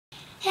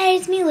Hey,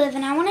 it's me, Liv,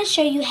 and I want to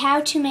show you how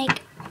to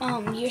make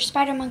your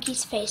spider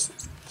monkey's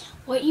faces.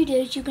 What you do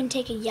is you can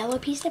take a yellow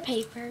piece of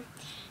paper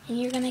and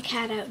you're going to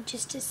cut out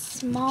just a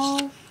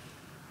small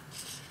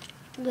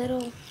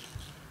little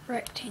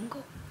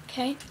rectangle,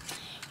 okay?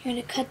 You're going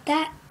to cut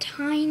that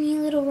tiny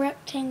little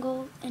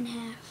rectangle in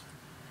half.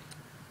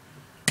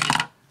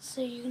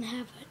 So you can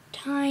have a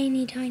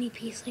tiny, tiny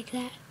piece like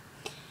that.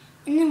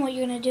 And then what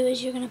you're going to do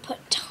is you're going to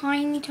put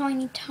tiny,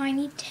 tiny,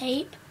 tiny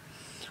tape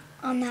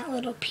on that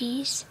little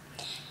piece.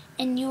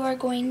 And you are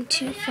going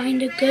to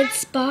find a good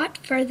spot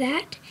for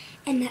that.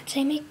 And that's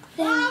how you make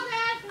the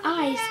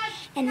eyes.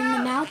 And in the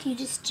mouth, you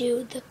just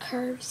do the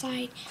curved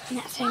side. And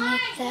that's how you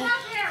make the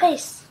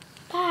face.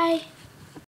 Bye.